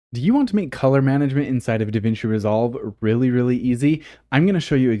Do you want to make color management inside of DaVinci Resolve really easy? I'm going to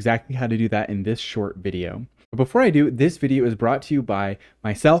show you exactly how to do that in this short video. But before I do, this video is brought to you by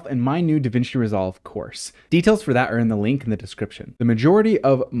myself and my new DaVinci Resolve course. Details for that are in the link in the description. The majority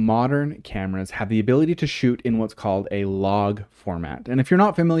of modern cameras have the ability to shoot in what's called a log format. And if you're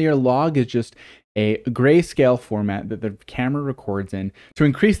not familiar, log is just a grayscale format that the camera records in to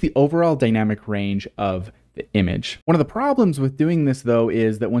increase the overall dynamic range of the image. One of the problems with doing this though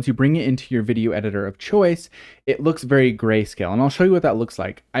is that once you bring it into your video editor of choice, it looks very grayscale. And I'll show you what that looks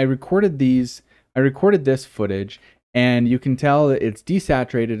like. I recorded this footage and you can tell that it's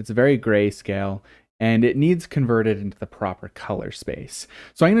desaturated, it's very grayscale, and it needs converted into the proper color space.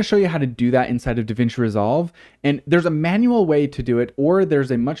 So I'm going to show you how to do that inside of DaVinci Resolve. And there's a manual way to do it, or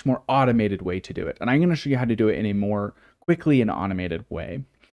there's a much more automated way to do it. And I'm going to show you how to do it in a more quickly and automated way.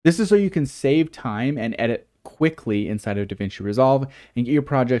 This is so you can save time and edit quickly inside of DaVinci Resolve and get your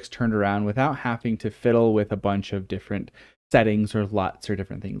projects turned around without having to fiddle with a bunch of different settings or LUTs or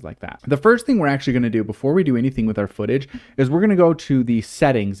different things like that. The first thing we're actually going to do before we do anything with our footage is we're going to go to the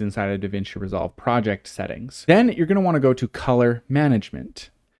settings inside of DaVinci Resolve, project settings. Then you're going to want to go to color management.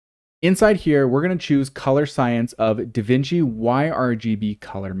 Inside here, we're going to choose color science of DaVinci YRGB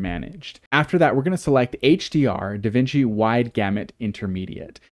color managed. After that, we're going to select HDR, DaVinci Wide Gamut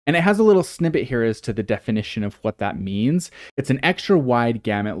Intermediate. And it has a little snippet here as to the definition of what that means. It's an extra wide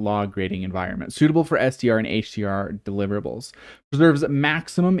gamut log grading environment, suitable for SDR and HDR deliverables. Preserves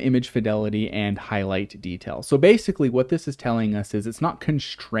maximum image fidelity and highlight detail. So basically what this is telling us is it's not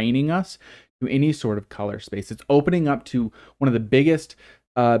constraining us to any sort of color space. It's opening up to one of the biggest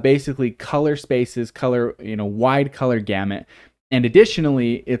basically color spaces, wide color gamut. And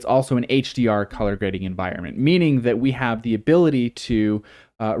additionally, it's also an HDR color grading environment, meaning that we have the ability to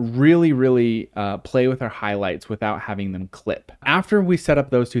really play with our highlights without having them clip. After we set up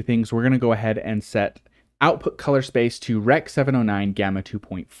those two things, we're going to go ahead and set output color space to Rec 709 Gamma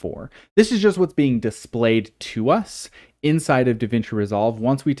 2.4. This is just what's being displayed to us inside of DaVinci Resolve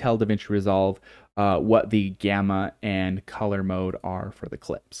once we tell DaVinci Resolve what the gamma and color mode are for the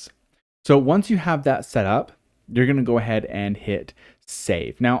clips. So once you have that set up, you're going to go ahead and hit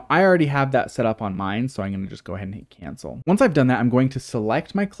save. Now, I already have that set up on mine, so I'm going to just go ahead and hit cancel. Once I've done that, I'm going to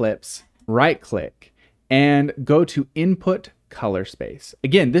select my clips, right click, and go to input color space.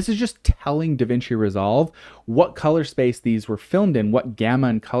 Again, this is just telling DaVinci Resolve what color space these were filmed in, what gamma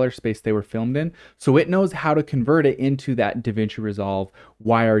and color space they were filmed in, so it knows how to convert it into that DaVinci Resolve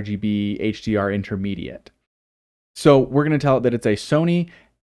YRGB HDR intermediate. So we're going to tell it that it's a Sony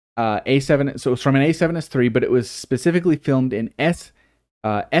A7, so it's from an A7S III, but it was specifically filmed in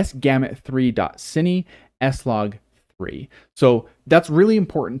sgamut3.cine slog 3. So that's really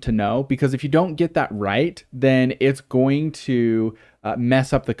important to know, because if you don't get that right, then it's going to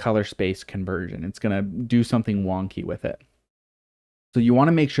mess up the color space conversion. It's going to do something wonky with it. So you want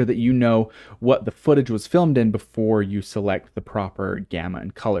to make sure that you know what the footage was filmed in before you select the proper gamma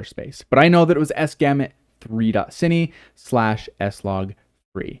and color space. But I know that it was sgamut3.cine slog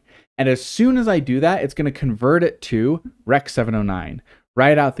 3. And as soon as I do that, it's going to convert it to Rec 709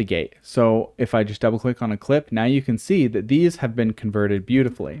 right out the gate. So if I just double click on a clip, now you can see that these have been converted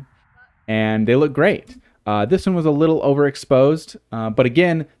beautifully and they look great. This one was a little overexposed, but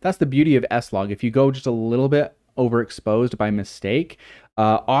again, that's the beauty of S-Log. If you go just a little bit overexposed by mistake,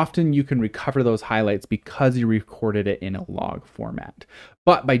 often you can recover those highlights because you recorded it in a log format.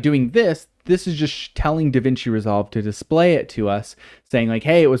 But by doing this, this is just telling DaVinci Resolve to display it to us, saying like,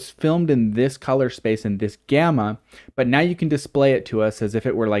 hey, it was filmed in this color space and this gamma, but now you can display it to us as if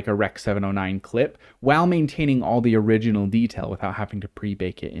it were like a Rec 709 clip while maintaining all the original detail without having to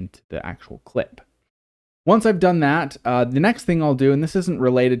pre-bake it into the actual clip. Once I've done that, the next thing I'll do, and this isn't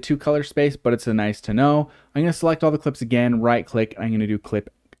related to color space, but it's nice to know, I'm going to select all the clips again, right click, and I'm going to do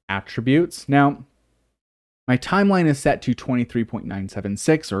clip attributes. Now, my timeline is set to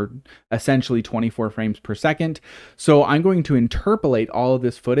 23.976, or essentially 24 frames per second. So I'm going to interpolate all of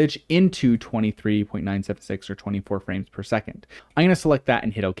this footage into 23.976 or 24 frames per second. I'm going to select that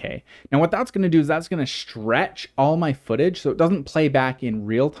and hit OK. Now what that's going to do is that's going to stretch all my footage so it doesn't play back in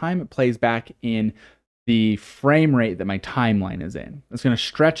real time. It plays back in the frame rate that my timeline is in. It's going to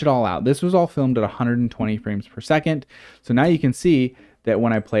stretch it all out. This was all filmed at 120 frames per second. So now you can see that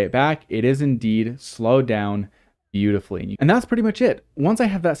when I play it back, it is indeed slowed down beautifully. And that's pretty much it. Once I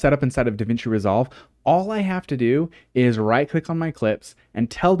have that set up inside of DaVinci Resolve, all I have to do is right click on my clips and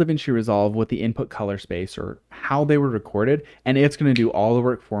tell DaVinci Resolve what the input color space or how they were recorded, and it's going to do all the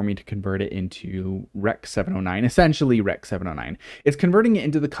work for me to convert it into Rec 709, essentially Rec 709. It's converting it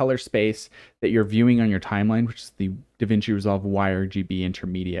into the color space that you're viewing on your timeline, which is the DaVinci Resolve YRGB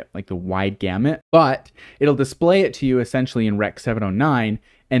Intermediate, like the wide gamut, but it'll display it to you essentially in Rec 709.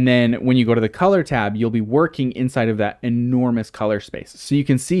 And then when you go to the color tab, you'll be working inside of that enormous color space. So you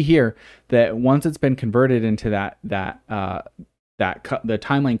can see here that once it's been converted into the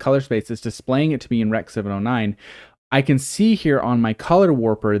timeline color space, it's displaying it to me in Rec 709. I can see here on my color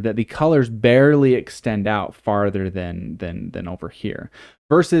warper that the colors barely extend out farther than over here.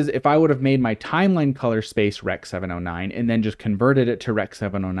 Versus if I would have made my timeline color space Rec 709 and then just converted it to Rec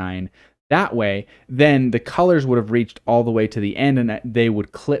 709 that way, then the colors would have reached all the way to the end and they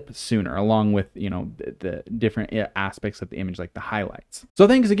would clip sooner, along with, you know, the different aspects of the image, like the highlights. So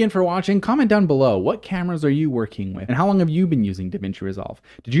thanks again for watching. Comment down below, what cameras are you working with and how long have you been using DaVinci Resolve?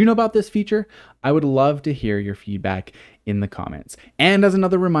 Did you know about this feature? I would love to hear your feedback in the comments. And as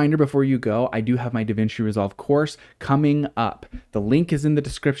another reminder before you go, I do have my DaVinci Resolve course coming up. The link is in the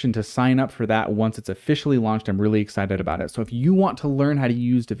description to sign up for that once it's officially launched. I'm really excited about it. So if you want to learn how to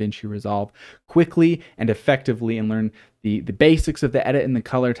use DaVinci Resolve quickly and effectively and learn the basics of the edit and the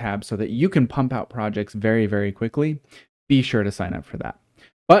color tab so that you can pump out projects very, very quickly, be sure to sign up for that.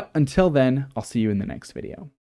 But until then, I'll see you in the next video.